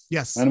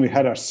 Yes. And we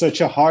had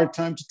such a hard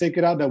time to take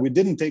it out that we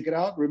didn't take it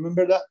out.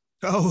 Remember that?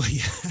 Oh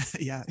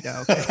yeah.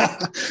 Okay.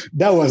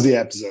 That was the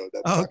episode.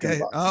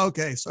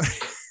 Okay. Sorry.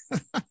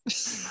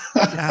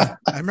 Yeah,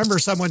 I remember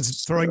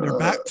someone's throwing their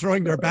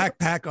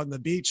backpack on the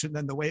beach, and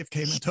then the wave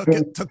came and took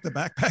the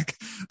backpack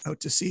out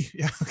to sea.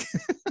 Yeah. Okay.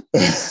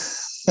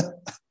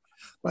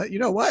 But you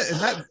know what?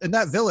 In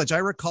that village, I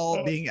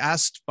recall being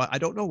asked, but I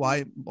don't know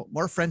why,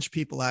 more French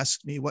people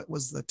asked me what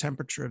was the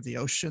temperature of the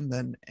ocean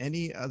than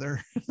any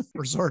other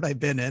resort I've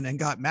been in, and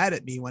got mad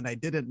at me when I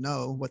didn't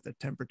know what the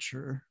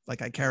temperature.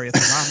 Like I carry a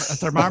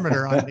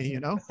thermometer on me,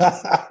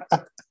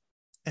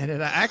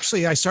 And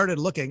I started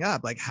looking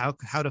up like how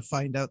to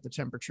find out the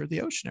temperature of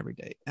the ocean every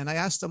day. And I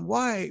asked him,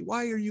 why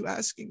are you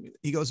asking me?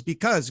 He goes,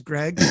 because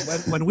Greg,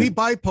 when we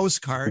buy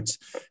postcards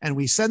and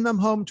we send them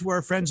home to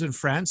our friends in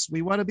France,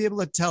 we want to be able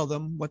to tell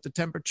them what the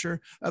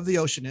temperature of the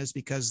ocean is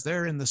because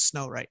they're in the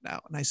snow right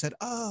now. And I said,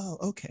 oh,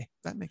 okay.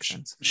 That makes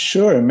sense.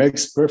 Sure. It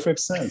makes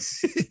perfect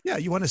sense. Yeah.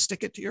 You want to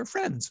stick it to your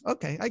friends.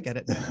 Okay. I get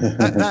it.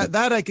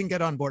 That I can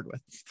get on board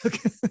with.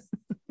 Okay.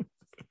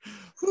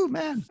 Oh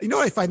man, what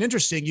I find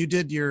interesting, you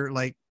did your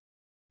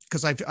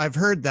because I've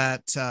heard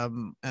that,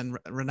 and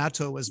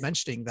Renato was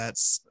mentioning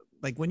that's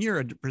like when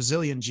you're a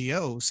Brazilian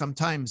GO,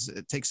 sometimes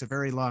it takes a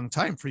very long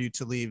time for you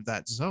to leave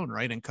that zone,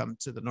 right, and come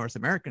to the North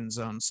American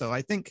zone. So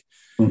I think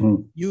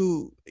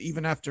you,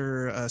 even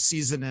after a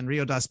season in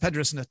Rio das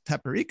Pedras and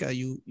Taparica,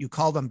 you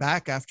call them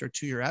back after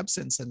 2-year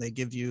absence, and they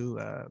give you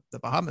the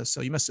Bahamas. So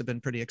you must have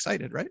been pretty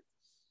excited, right?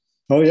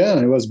 Oh yeah,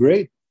 it was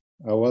great.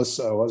 I was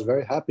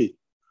very happy.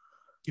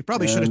 You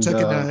probably should have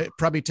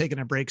taken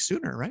a break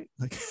sooner, right?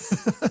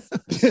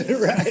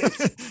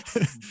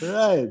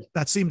 Right.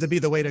 That seemed to be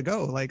the way to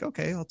go. Like,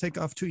 okay, I'll take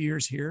off 2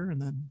 years here,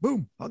 and then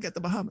boom, I'll get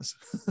the Bahamas.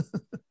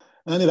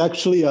 And it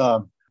actually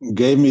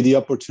gave me the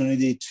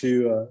opportunity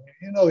to,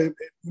 it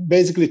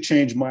basically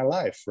changed my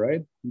life,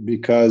 right?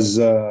 Because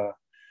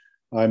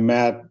I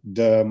met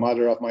the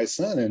mother of my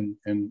son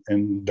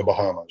in the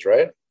Bahamas,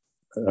 right?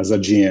 As a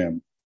GM.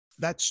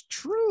 That's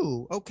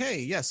true.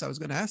 Okay. Yes. I was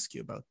going to ask you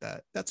about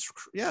that.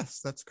 Yes,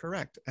 that's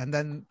correct. And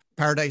then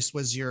Paradise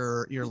was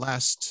your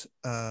last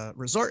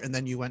resort, and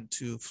then you went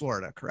to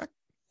Florida, correct?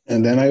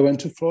 And then I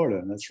went to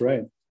Florida. That's right.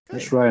 Okay.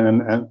 That's right.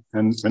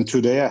 And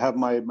today I have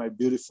my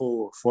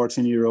beautiful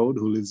 14-year-old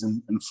who lives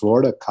in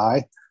Florida,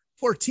 Kai.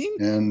 14?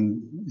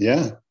 And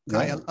yeah.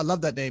 Kai, yeah. I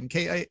love that name.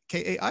 Kai?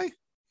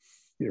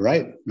 You're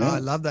right. Yeah. Oh, I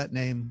love that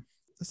name.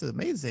 This is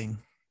amazing.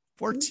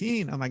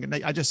 14. Oh my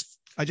goodness.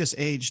 I just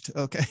aged.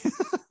 Okay.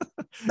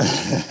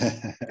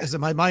 Because in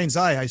my mind's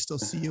eye, I still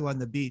see you on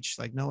the beach.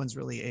 Like no one's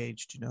really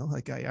aged,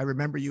 like I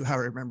remember you how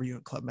I remember you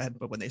in Club Med.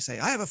 But when they say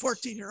I have a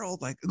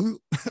 14-year-old, like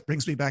it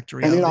brings me back to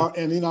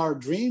reality. And in our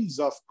dreams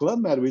of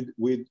Club Med,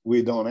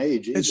 we don't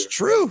age either. It's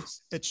true.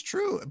 It's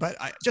true. But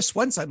just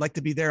once I'd like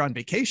to be there on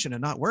vacation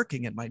and not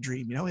working in my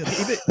dream.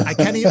 I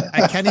can't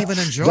even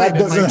enjoy that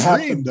it in my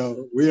happen, dream.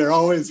 Though we are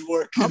always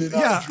working in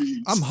our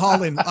dreams.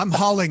 I'm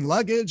hauling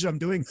luggage. I'm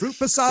doing fruit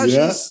passages.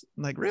 Yes.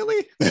 I'm like,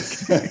 really?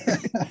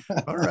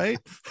 All right.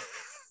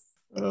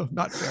 Oh,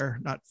 not fair.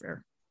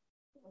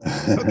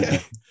 Okay.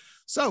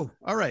 So,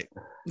 all right.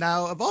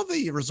 Now, of all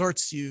the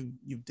resorts you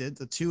did,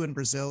 the two in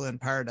Brazil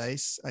and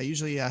Paradise, I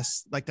usually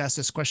like to ask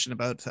this question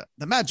about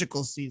the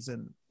magical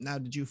season. Now,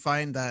 did you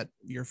find that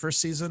your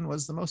first season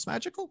was the most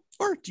magical,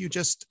 or do you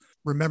just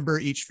remember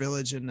each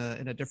village in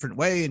a different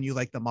way and you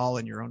like them all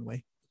in your own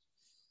way?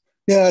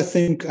 Yeah, I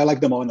think I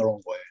like them all in their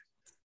own way.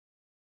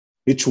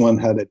 Each one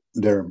had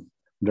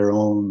their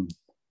own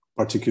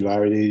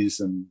particularities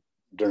and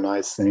their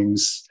nice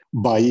things.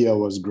 Bahia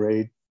was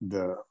great.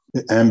 The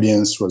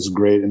ambience was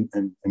great in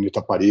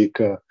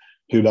Itaparica.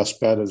 Rio das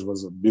Pedras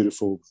was a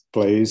beautiful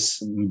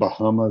place. In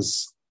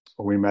Bahamas,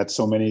 we met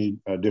so many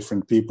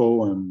different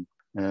people,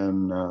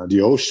 and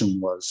the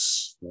ocean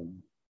was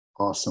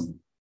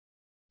awesome.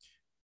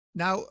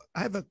 Now,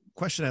 I have a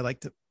question I like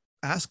to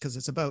ask because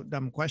it's about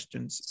dumb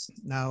questions.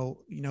 Now,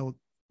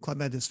 Club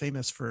Med is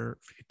famous for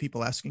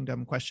people asking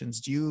dumb questions.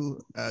 Do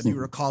you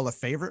recall a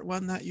favorite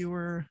one that you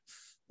were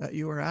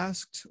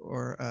asked,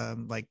 or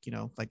like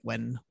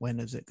when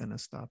is it going to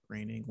stop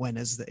raining? When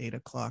is the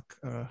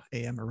 8:00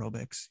 a.m.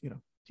 aerobics?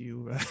 Do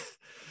you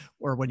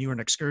or when you were in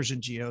excursion,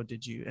 Geo,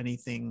 did you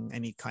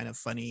any kind of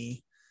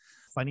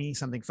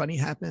something funny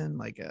happen?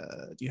 Like,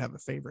 do you have a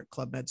favorite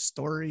Club Med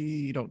story?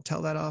 You don't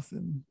tell that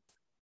often.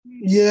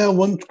 Yeah,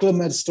 one Club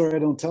Med story I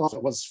don't tell.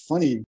 It was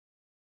funny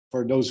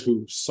for those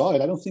who saw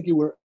it. I don't think you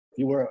were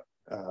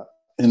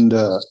in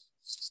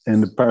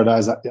the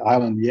Paradise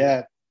Island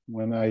yet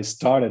when I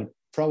started.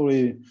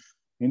 Probably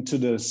into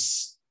the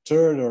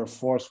third or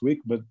fourth week,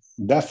 but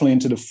definitely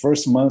into the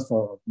first month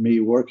of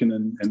me working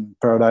in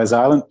Paradise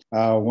Island.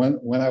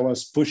 When I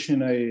was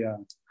pushing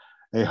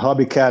a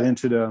hobby cat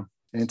into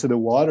the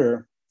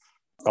water,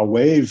 a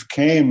wave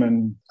came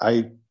and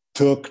I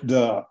took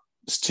the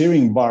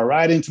steering bar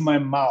right into my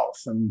mouth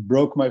and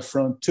broke my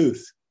front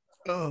tooth.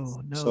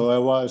 Oh no! So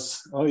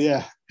oh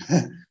yeah,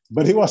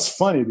 but it was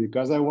funny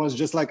because I was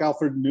just like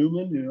Alfred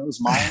Newman,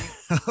 smiling.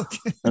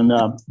 Okay. And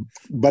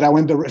but I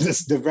went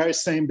the very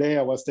same day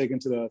I was taken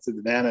to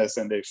the dentist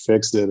and they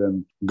fixed it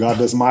and got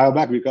the smile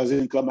back, because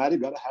in Club Med you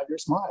gotta have your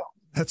smile.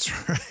 That's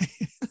right.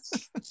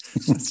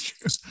 That's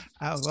true.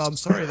 Well, I'm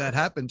sorry that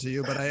happened to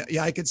you, but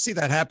I could see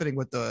that happening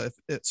with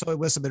so it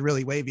must have been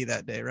really wavy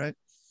that day, right?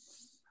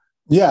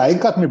 Yeah,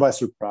 it caught me by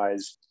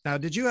surprise. Now,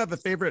 did you have a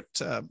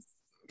favorite?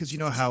 Because you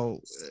know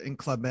how in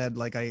Club Med,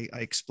 like I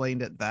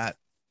explained it to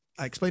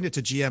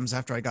GMs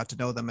after I got to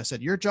know them. I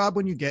said, your job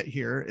when you get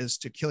here is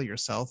to kill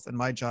yourself, and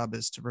my job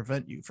is to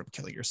prevent you from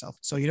killing yourself.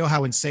 So you know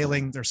how in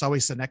sailing, there's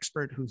always an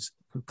expert who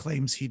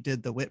claims he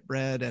did the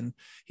Whitbread and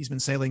he's been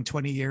sailing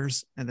 20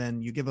 years, and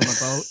then you give him a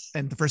boat,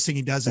 and the first thing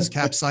he does is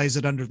capsize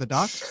it under the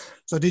dock.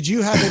 So did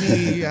you have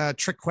any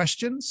trick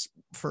questions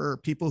for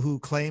people who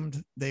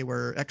claimed they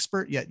were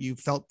expert, yet you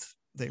felt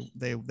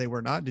they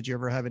were not? Did you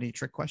ever have any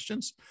trick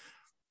questions?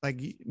 Like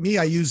me,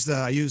 I use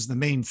the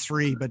main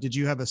three, but did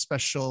you have a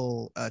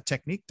special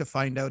technique to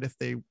find out if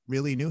they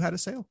really knew how to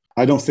sail?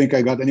 I don't think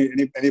I got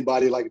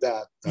anybody like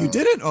that. You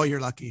didn't? Oh, you're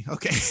lucky.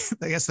 Okay,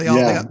 I guess they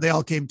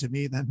all came to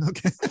me then.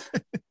 Okay.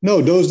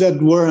 No, those that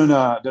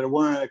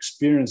weren't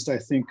experienced, I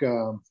think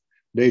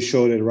they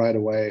showed it right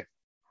away.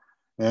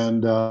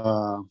 And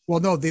well,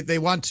 no,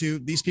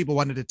 these people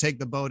wanted to take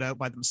the boat out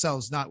by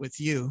themselves, not with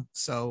you.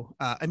 So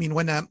I mean,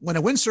 when a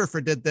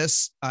windsurfer did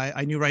this,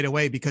 I knew right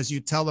away, because you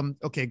tell them,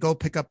 okay, go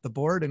pick up the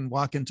board and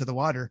walk into the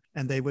water,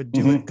 and they would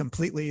do it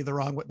completely the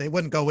wrong way. They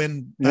wouldn't go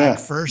in back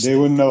first. They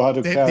wouldn't know how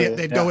to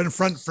they'd go in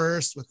front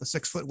first with the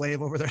 6-foot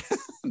wave over there.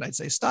 And I'd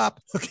say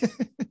stop. Okay.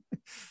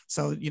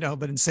 So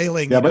but in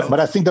sailing, but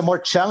I think the more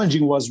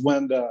challenging was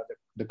when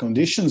the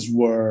conditions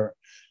were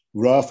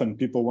rough and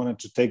people wanted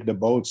to take the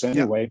boats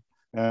anyway. Yep.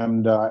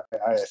 And I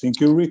think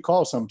you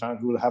recall sometimes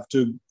we'll have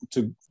to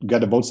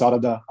get the boats out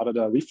of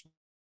the reef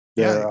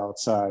there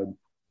outside.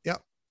 Yeah,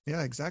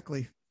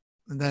 exactly.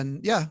 And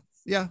then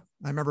I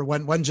remember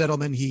one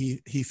gentleman,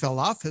 he fell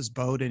off his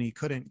boat and he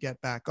couldn't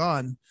get back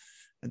on,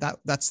 and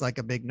that's like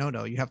a big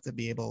no-no. You have to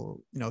be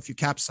able, if you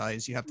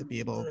capsize, you have to be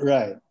able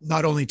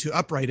not only to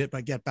upright it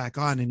but get back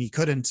on, and he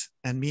couldn't.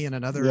 And me and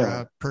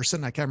another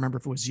person, I can't remember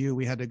if it was you,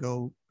 we had to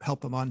go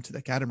help him onto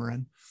the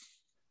catamaran.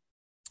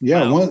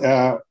 Yeah,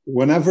 wow.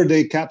 Whenever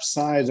they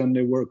capsized and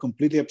they were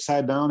completely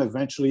upside down,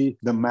 eventually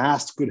the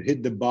mast could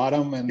hit the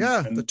bottom and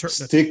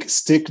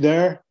stick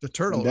there. The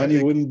turtle. And then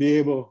you wouldn't be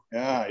able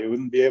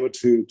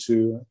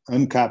to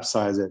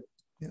uncapsize it.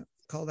 Yeah,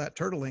 call that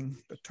turtling.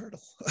 The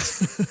turtle.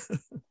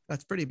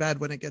 That's pretty bad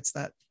when it gets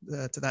that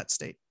to that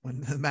state,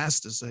 when the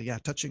mast is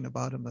touching the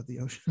bottom of the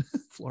ocean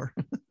floor.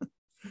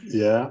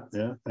 Yeah,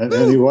 and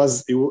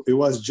it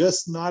was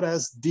just not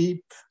as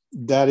deep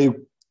that it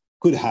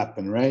could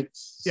happen, right?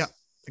 Yeah.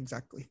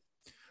 Exactly.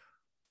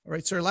 All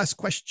right. So our last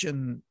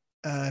question,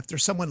 if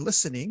there's someone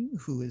listening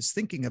who is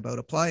thinking about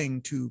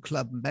applying to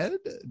Club Med,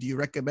 do you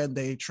recommend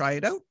they try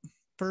it out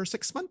for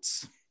 6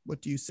 months?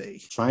 What do you say?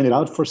 Trying it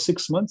out for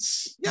 6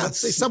 months? Yeah.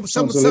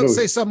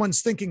 Say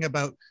someone's thinking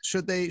about,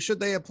 should they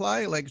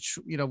apply? Like,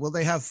 will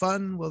they have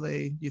fun?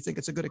 Do you think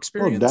it's a good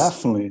experience? Oh,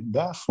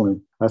 definitely.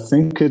 I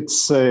think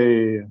it's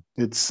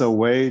a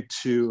way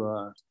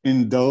to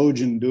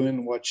indulge in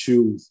doing what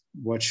you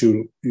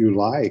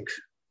like.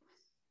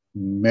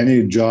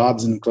 many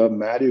jobs in Club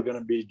Med, you're going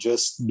to be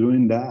just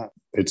doing that.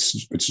 It's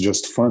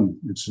just fun.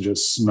 It's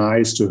just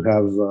nice to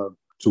have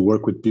to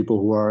work with people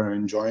who are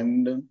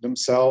enjoying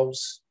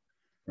themselves,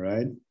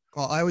 right?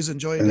 Well, I always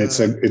enjoyed. And it's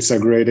a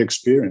great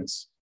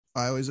experience.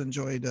 I always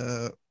enjoyed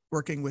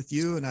working with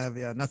you, and I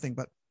have nothing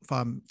but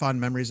fond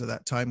memories of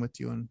that time with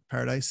you in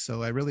Paradise.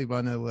 So I really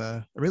want to,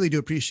 I really do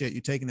appreciate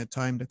you taking the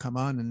time to come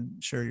on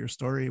and share your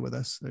story with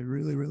us. I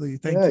really, really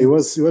thank you. Yeah, it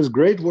was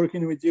great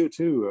working with you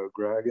too,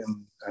 Greg,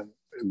 and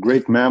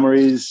great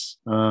memories.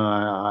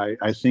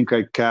 I think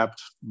I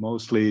kept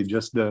mostly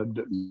just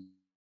the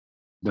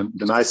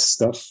nice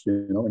stuff,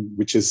 you know,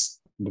 which is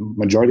the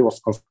majority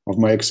of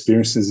my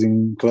experiences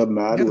in Club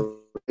Med.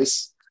 Yeah.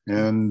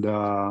 And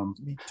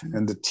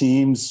the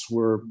teams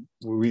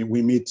we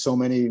meet so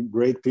many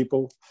great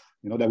people,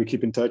 you know, that we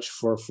keep in touch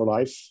for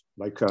life,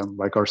 like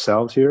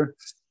ourselves here,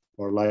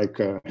 or like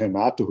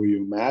Renato, who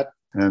you met,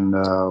 and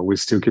we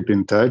still keep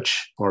in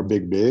touch, or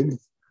Big,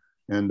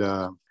 and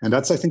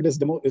that's, I think that's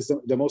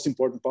the most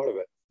important part of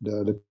it.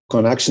 The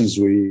connections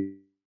we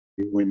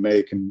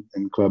make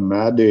in Club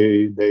Med,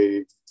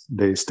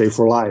 they stay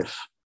for life.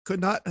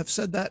 Could not have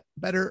said that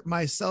better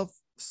myself,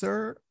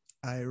 sir.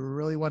 I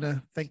really want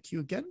to thank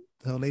you again.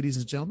 So, ladies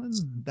and gentlemen,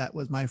 that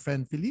was my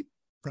friend Philippe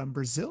from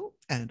Brazil,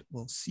 and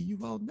we'll see you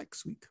all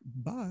next week.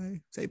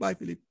 Bye. Say bye,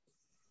 Philippe.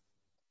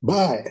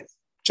 Bye.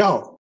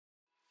 Ciao.